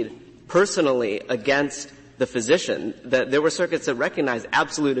proceed personally against the physician. There were circuits that recognized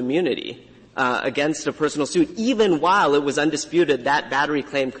absolute immunity against a personal suit, even while it was undisputed that battery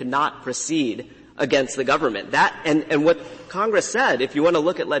claim could not proceed against the government. And what Congress said, if you want to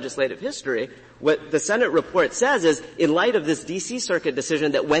look at legislative history, what the Senate report says is, in light of this D.C. Circuit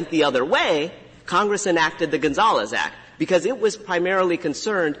decision that went the other way, Congress enacted the Gonzales Act because it was primarily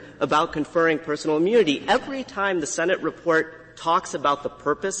concerned about conferring personal immunity. Every time the Senate report talks about the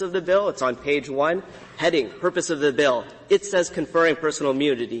purpose of the bill, it's on page 1, heading, purpose of the bill, it says conferring personal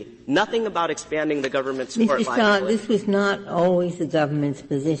immunity. Nothing about expanding the government's tort liability. Mr. Shaw, this was not always the government's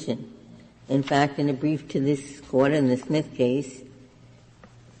position. In fact, in a brief to this Court in the Smith case,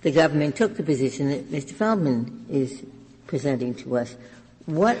 the government took the position that Mr. Feldman is presenting to us.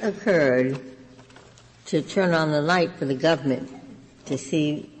 What occurred to turn on the light for the government to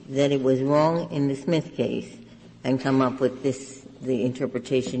see that it was wrong in the Smith case and come up with the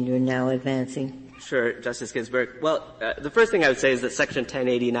interpretation you're now advancing? Sure, Justice Ginsburg. Well, the first thing I would say is that Section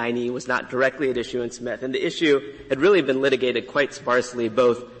 1089E was not directly at issue in Smith, and the issue had really been litigated quite sparsely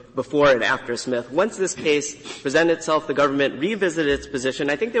both before and after Smith. Once this case presented itself, the government revisited its position.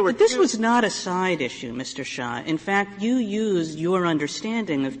 I think there were But this was not a side issue, Mr. Shah. In fact, you used your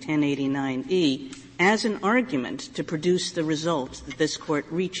understanding of 1089E as an argument to produce the results that this Court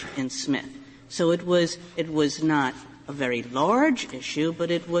reached in Smith. So it was not a very large issue,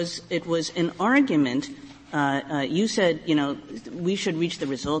 but it was an argument. You said, we should reach the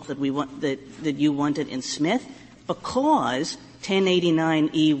result that that you wanted in Smith because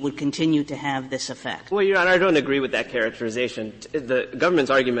 1089E would continue to have this effect. Well, Your Honor, I don't agree with that characterization. The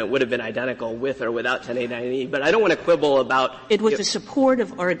government's argument would have been identical with or without 1089E, but I don't want to quibble about it. Was a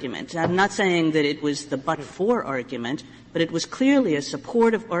supportive argument. I'm not saying that it was the but-for argument, but it was clearly a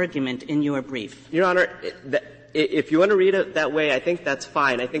supportive argument in your brief. Your Honor, if you want to read it that way, I think that's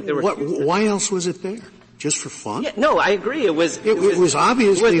fine. I think there were why else was it there? Just for fun? Yeah, no, I agree. It was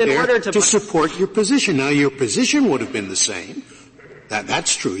obviously there to support your position. Now, your position would have been the same.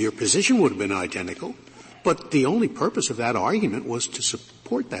 That's true. Your position would have been identical. But the only purpose of that argument was to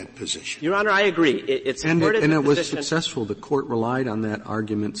support that position. Your Honor, I agree. It supported and it was position. Successful. The Court relied on that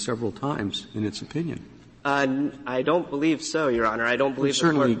argument several times in its opinion. I don't believe so, Your Honor. I don't believe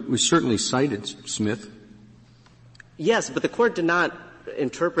we certainly cited Smith. Yes, but the Court did not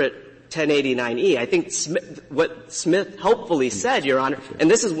interpret 1089E. I think what Smith helpfully said, Your Honor, and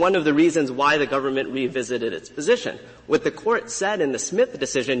this is one of the reasons why the government revisited its position. What the Court said in the Smith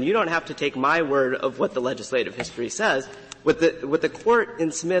decision, you don't have to take my word of what the legislative history says. What the Court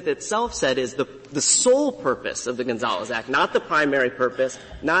in Smith itself said is the sole purpose of the Gonzales Act, not the primary purpose,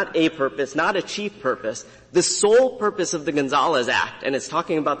 not a purpose, not a chief purpose. The sole purpose of the Gonzales Act, and it's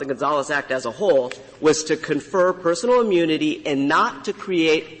talking about the Gonzales Act as a whole, was to confer personal immunity and not to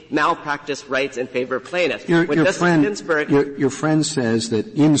create malpractice rights in favor of plaintiffs. Your friend says that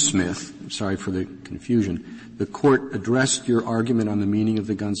in Smith, sorry for the confusion, the Court addressed your argument on the meaning of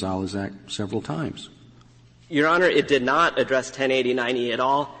the Gonzales Act several times. Your Honor, it did not address 1089E at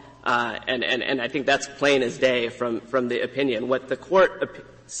all, and I think that's plain as day from the opinion. What the Court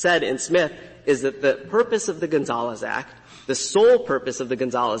said in Smith is that the purpose of the Gonzales Act, the sole purpose of the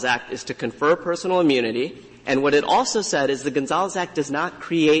Gonzales Act, is to confer personal immunity, and what it also said is the Gonzales Act does not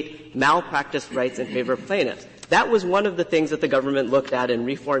create malpractice rights in favor of plaintiffs. That was one of the things that the government looked at in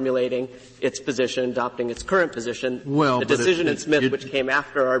reformulating its position, adopting its current position, the decision in Smith, which came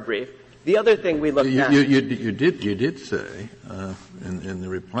after our brief. The other thing we looked at... You did say in the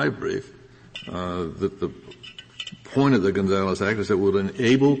reply brief that the point of the Gonzales Act is that it will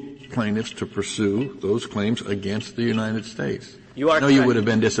enable plaintiffs to pursue those claims against the United States. You are I know correct. You would have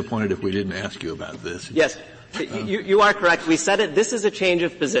been disappointed if we didn't ask you about this. Yes. You are correct. We said it. This is a change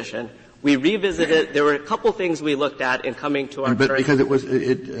of position. We revisited it. There were a couple things we looked at in coming to our But because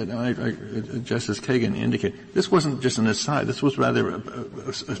Justice Kagan indicated, this wasn't just an aside. This was rather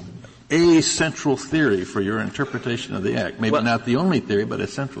a central theory for your interpretation of the Act. Maybe not the only theory, but a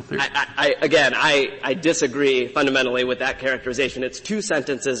central theory. I disagree fundamentally with that characterization. It's two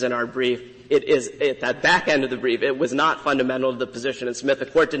sentences in our brief. It is at that back end of the brief. It was not fundamental to the position in Smith. The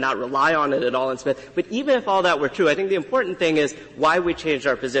Court did not rely on it at all in Smith. But even if all that were true, I think the important thing is why we changed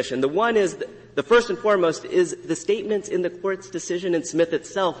our position. The one is, the first and foremost, is the statements in the Court's decision in Smith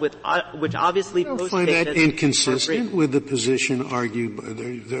itself, which obviously postdated. I find that inconsistent with the position argued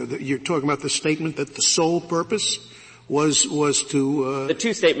by you're talking about the statement that the sole purpose was to the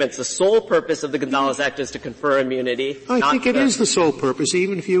two statements. The sole purpose of the Gonzales Act is to confer immunity. I think it is the sole purpose,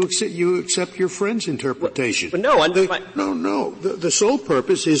 even if you accept your friend's interpretation. But no, the sole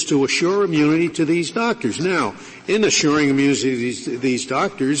purpose is to assure immunity to these doctors. Now, in assuring immunity to these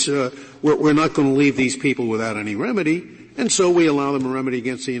doctors, we're not going to leave these people without any remedy, and so we allow them a remedy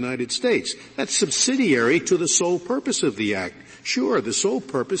against the United States. That's subsidiary to the sole purpose of the Act. Sure, the sole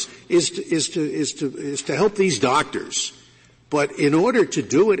purpose is to help these doctors. But in order to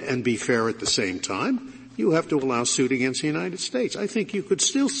do it and be fair at the same time, you have to allow suit against the United States. I think you could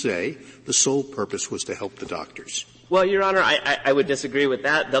still say the sole purpose was to help the doctors. Well, Your Honor, I would disagree with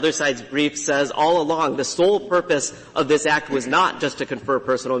that. The other side's brief says all along the sole purpose of this Act was not just to confer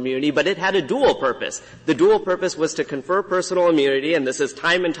personal immunity, but it had a dual purpose. The dual purpose was to confer personal immunity, and this is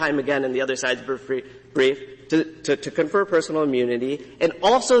time and time again in the other side's brief, to confer personal immunity, and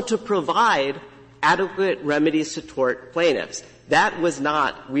also to provide adequate remedies to tort plaintiffs. That was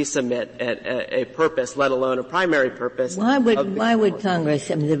not, we submit, a purpose, let alone a primary purpose. Why would Congress,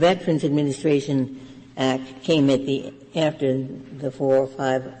 the Veterans Administration Act came after the 4 or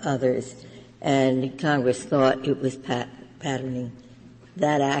 5 others, and Congress thought it was patterning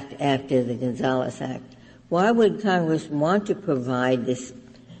that act after the Gonzales Act. Why would Congress want to provide this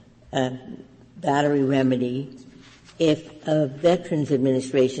battery remedy if a Veterans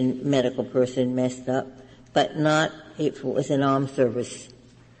Administration medical person messed up, but not if it was an armed service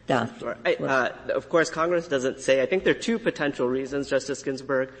doctor? Of course, Congress doesn't say. I think there are two potential reasons, Justice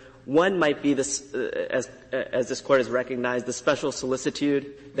Ginsburg. One might be this, as this Court has recognized, the special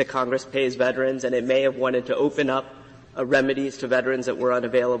solicitude that Congress pays veterans, and it may have wanted to open up remedies to veterans that were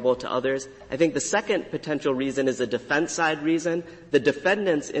unavailable to others. I think the second potential reason is a defense side reason. The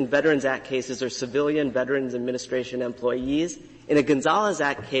defendants in Veterans Act cases are civilian Veterans Administration employees. In a Gonzales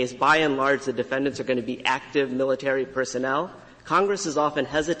Act case, by and large, the defendants are going to be active military personnel. Congress is often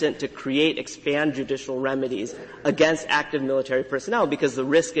hesitant to expand judicial remedies against active military personnel because the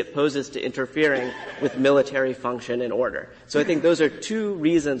risk it poses to interfering with military function and order. So I think those are two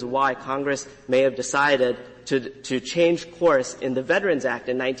reasons why Congress may have decided to change course in the Veterans Act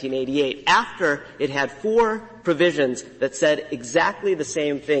in 1988 after it had 4 provisions that said exactly the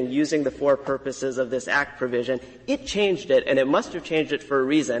same thing using the 4 purposes of this Act provision. It changed it, and it must have changed it for a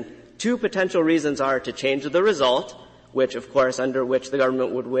reason. 2 potential reasons are to change the result, which, of course, under which the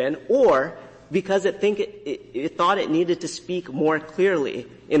government would win, or because it thought it needed to speak more clearly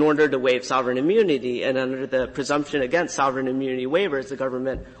in order to waive sovereign immunity, and under the presumption against sovereign immunity waivers, the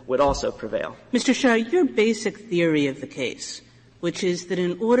government would also prevail. Mr. Shah, your basic theory of the case, which is that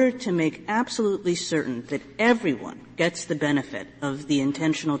in order to make absolutely certain that everyone gets the benefit of the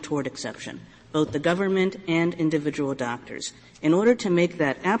intentional tort exception, both the government and individual doctors, in order to make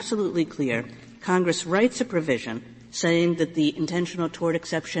that absolutely clear, Congress writes a provision saying that the intentional tort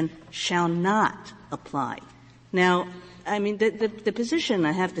exception shall not apply. Now, the position,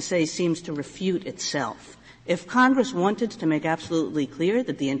 I have to say, seems to refute itself. If Congress wanted to make absolutely clear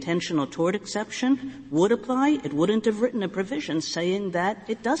that the intentional tort exception would apply, it wouldn't have written a provision saying that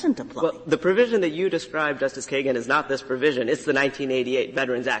it doesn't apply. Well, the provision that you described, Justice Kagan, is not this provision. It's the 1988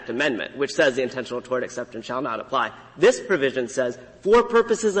 Veterans Act Amendment, which says the intentional tort exception shall not apply. This provision says, for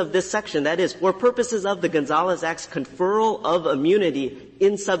purposes of this section, that is, for purposes of the Gonzales Act's conferral of immunity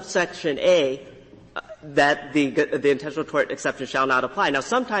in subsection A, that the intentional tort exception shall not apply. Now,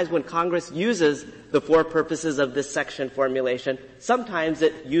 sometimes when Congress uses the 4 purposes of this section formulation, sometimes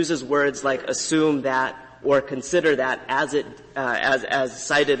it uses words like assume that or consider that as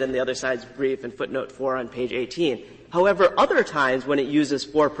cited in the other side's brief in footnote 4 on page 18. However, other times when it uses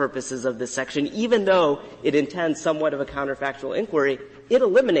for purposes of this section, even though it intends somewhat of a counterfactual inquiry, it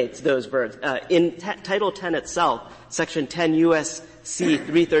eliminates those verbs. In Title 10 itself, Section 10 U.S.C.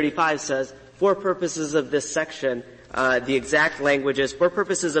 335 says, for purposes of this section, the exact language is, for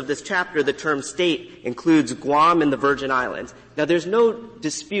purposes of this chapter, the term state includes Guam and the Virgin Islands. Now, there's no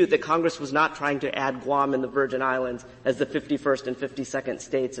dispute that Congress was not trying to add Guam and the Virgin Islands as the 51st and 52nd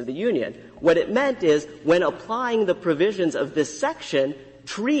states of the Union. What it meant is, when applying the provisions of this section,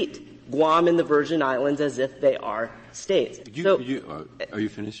 treat Guam and the Virgin Islands as if they are states. Are you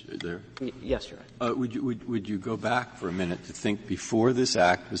finished there? Yes, Your Honor. Would you go back for a minute to think before this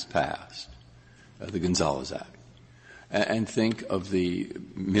act was passed, the Gonzales Act, and think of the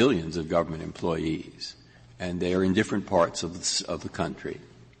millions of government employees, and they are in different parts of the country,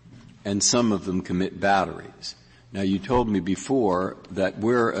 and some of them commit batteries. Now, you told me before that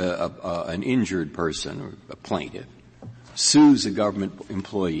where an injured person, or a plaintiff, sues a government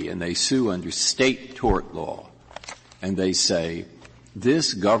employee, and they sue under state tort law, and they say,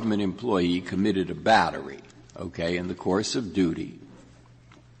 this government employee committed a battery, okay, in the course of duty.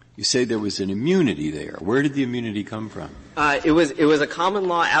 You say there was an immunity there. Where did the immunity come from? It was a common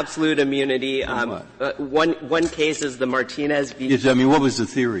law absolute immunity. One case is the Martinez v. Yes, I mean, what was the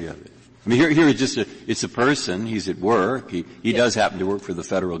theory of it? I mean, here it's just it's a person, he's at work, he does happen to work for the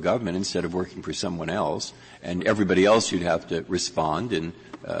federal government instead of working for someone else, and everybody else you'd have to respond, and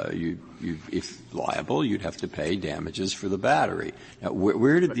if liable, you'd have to pay damages for the battery. Now,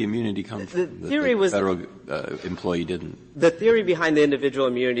 where did the immunity come from? The theory was federal employee didn't. The theory behind the individual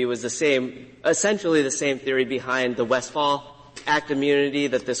immunity was the same, essentially the same theory behind the Westfall Act immunity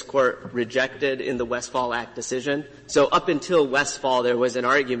that this Court rejected in the Westfall Act decision. So up until Westfall, there was an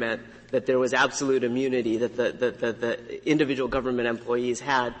argument that there was absolute immunity, that the individual government employees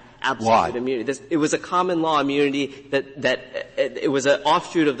had absolute immunity. It was a common law immunity that it was an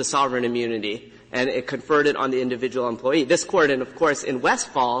offshoot of the sovereign immunity, and it conferred it on the individual employee. This Court, and of course in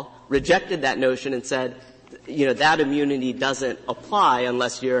Westfall, rejected that notion and said, that immunity doesn't apply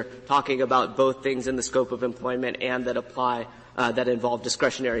unless you're talking about both things in the scope of employment and that apply that involve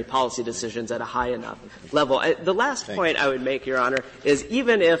discretionary policy decisions at a high enough level. The last point I would make, Your Honor, is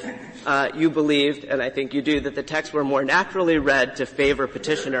even if you believed, and I think you do, that the text were more naturally read to favor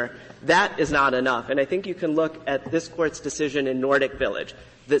petitioner, that is not enough. And I think you can look at this Court's decision in Nordic Village.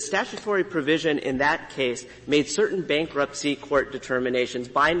 The statutory provision in that case made certain bankruptcy court determinations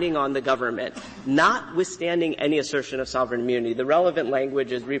binding on the government, notwithstanding any assertion of sovereign immunity. The relevant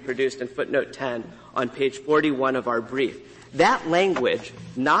language is reproduced in footnote 10 on page 41 of our brief. That language,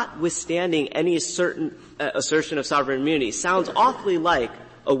 notwithstanding any certain assertion of sovereign immunity, sounds awfully like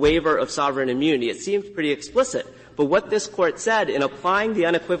a waiver of sovereign immunity. It seems pretty explicit. But what this Court said in applying the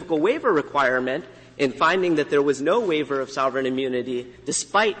unequivocal waiver requirement, in finding that there was no waiver of sovereign immunity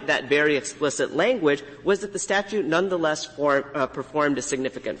despite that very explicit language, was that the statute nonetheless performed a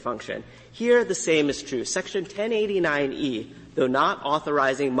significant function. Here the same is true. Section 1089E, though not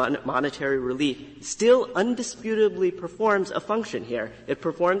authorizing monetary relief, still undisputably performs a function here. It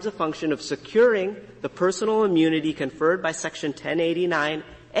performs a function of securing the personal immunity conferred by Section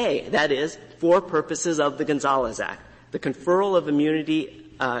 1089A, that is, for purposes of the Gonzales Act. The conferral of immunity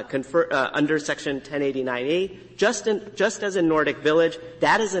under Section 1089A, just as in Nordic Village,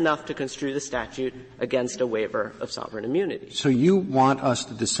 that is enough to construe the statute against a waiver of sovereign immunity. So you want us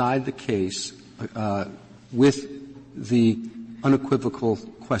to decide the case with the unequivocal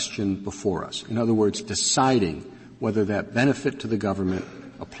question before us. In other words, deciding whether that benefit to the government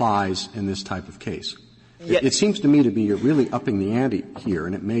applies in this type of case. It seems to me to be you're really upping the ante here,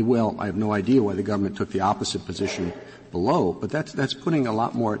 and it may well, I have no idea why the government took the opposite position below, but that's putting a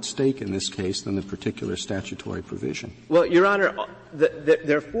lot more at stake in this case than the particular statutory provision. Well, Your Honor,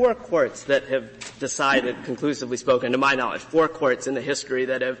 there are four courts that have decided, conclusively spoken, to my knowledge, four courts in the history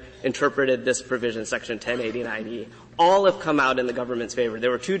that have interpreted this provision, Section 1089E. All have come out in the government's favor. There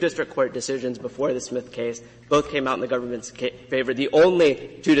were two district court decisions before the Smith case. Both came out in the government's favor. The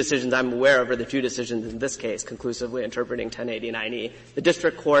only two decisions I'm aware of are the two decisions in this case, conclusively interpreting 1089E. The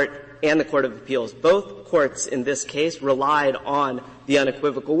district court and the Court of Appeals. Both courts in this case relied on the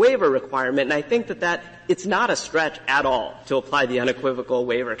unequivocal waiver requirement, and I think that it's not a stretch at all to apply the unequivocal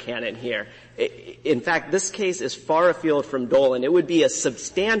waiver canon here. In fact, this case is far afield from Dolan. It would be a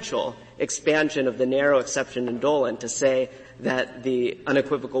substantial expansion of the narrow exception in Dolan to say that the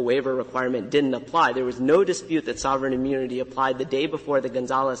unequivocal waiver requirement didn't apply. There was no dispute that sovereign immunity applied the day before the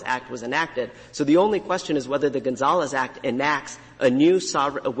Gonzales Act was enacted. So the only question is whether the Gonzales Act enacts a new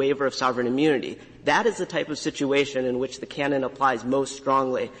a waiver of sovereign immunity. That is the type of situation in which the canon applies most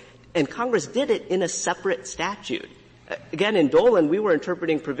strongly. And Congress did it in a separate statute. Again, in Dolan, we were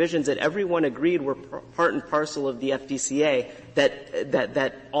interpreting provisions that everyone agreed were part and parcel of the FTCA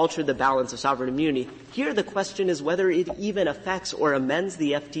that altered the balance of sovereign immunity. Here, the question is whether it even affects or amends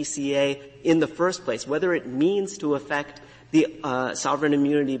the FTCA in the first place, whether it means to affect the sovereign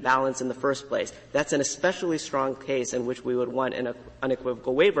immunity balance in the first place. That's an especially strong case in which we would want an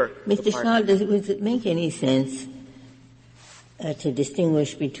unequivocal waiver. Mr. Schall, does it make any sense to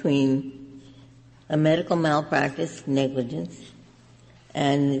distinguish between a medical malpractice, negligence,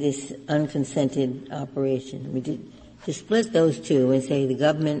 and this unconsented operation? To split those two and say the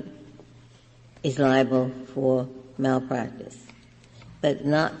government is liable for malpractice, but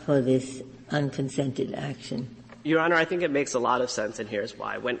not for this unconsented action. Your Honor, I think it makes a lot of sense, and here's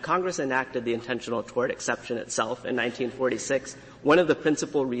why. When Congress enacted the intentional tort exception itself in 1946, one of the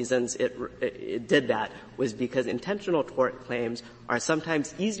principal reasons it did that was because intentional tort claims are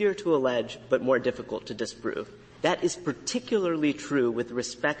sometimes easier to allege but more difficult to disprove. That is particularly true with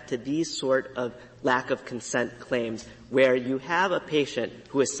respect to these sort of lack of consent claims where you have a patient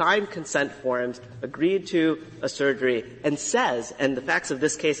who has signed consent forms, agreed to a surgery, and says, and the facts of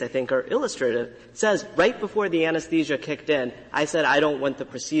this case I think are illustrative, says right before the anesthesia kicked in, I said I don't want the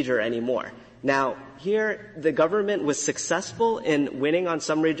procedure anymore. Now, here the government was successful in winning on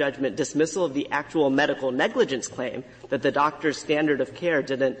summary judgment dismissal of the actual medical negligence claim that the doctor's standard of care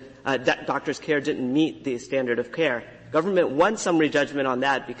doctor's care didn't meet the standard of care. Government won summary judgment on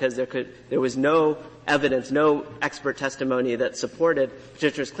that because there was no evidence, no expert testimony that supported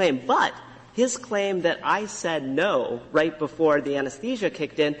petitioner's claim. But his claim that I said no right before the anesthesia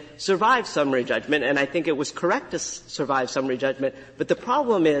kicked in survived summary judgment, and I think it was correct to survive summary judgment. But the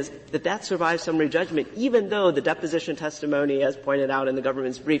problem is that survived summary judgment, even though the deposition testimony, as pointed out in the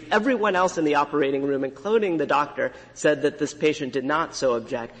government's brief, everyone else in the operating room, including the doctor, said that this patient did not so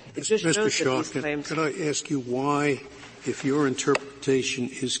object. It just Mr. shows Shaw, that these claims. Could I ask you why, if your interpretation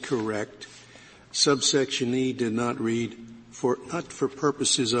is correct, subsection E did not read not for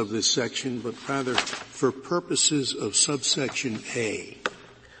purposes of this section, but rather for purposes of subsection A.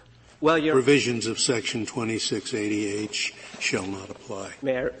 Well, provisions of section 2680H shall not apply.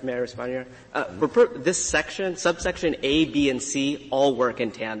 May I respond here? This section, subsection A, B, and C all work in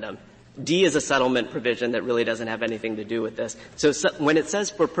tandem. D is a settlement provision that really doesn't have anything to do with this. So when it says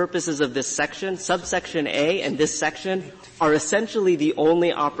for purposes of this section, subsection A and this section are essentially the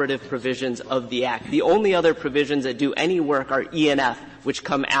only operative provisions of the Act. The only other provisions that do any work are E and F, which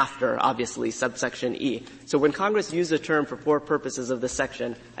come after, obviously, subsection E. So when Congress used the term for purposes of this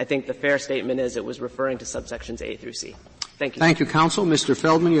section, I think the fair statement is it was referring to subsections A through C. Thank you. Thank you, counsel. Mr.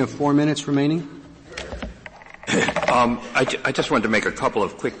 Feldman, you have 4 minutes remaining. I just wanted to make a couple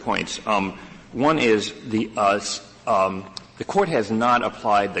of quick points. One is the Court has not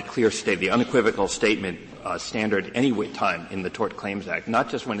applied the unequivocal statement standard any time in the Tort Claims Act, not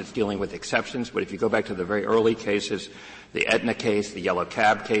just when it's dealing with exceptions, but if you go back to the very early cases, the Aetna case, the Yellow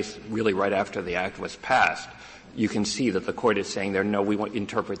Cab case, really right after the Act was passed, you can see that the Court is saying we won't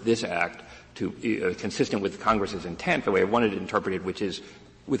interpret this Act to consistent with Congress's intent, the way I wanted it interpreted, which is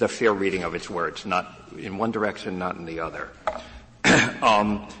with a fair reading of its words, not in one direction, not in the other.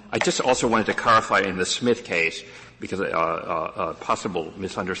 I just also wanted to clarify in the Smith case, because a possible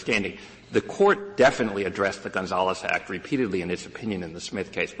misunderstanding, the Court definitely addressed the Gonzales Act repeatedly in its opinion in the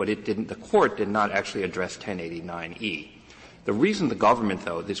Smith case, but the Court did not actually address 1089E. The reason the government,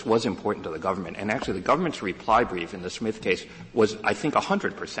 though, this was important to the government, and actually the government's reply brief in the Smith case was, I think,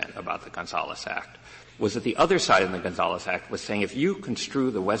 100% about the Gonzales Act, was that the other side in the Gonzales Act was saying if you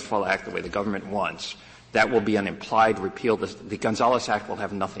construe the Westfall Act the way the government wants, that will be an implied repeal. The Gonzales Act will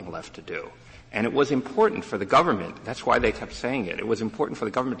have nothing left to do. And it was important for the government, that's why they kept saying it, it was important for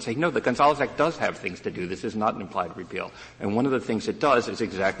the government to say, no, the Gonzales Act does have things to do. This is not an implied repeal. And one of the things it does is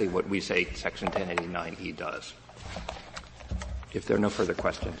exactly what we say Section 1089E does. If there are no further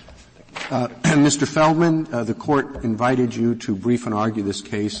questions. Mr. Feldman, the Court invited you to brief and argue this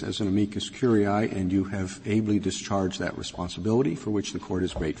case as an amicus curiae, and you have ably discharged that responsibility, for which the Court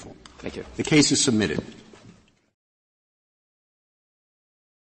is grateful. Thank you. The case is submitted.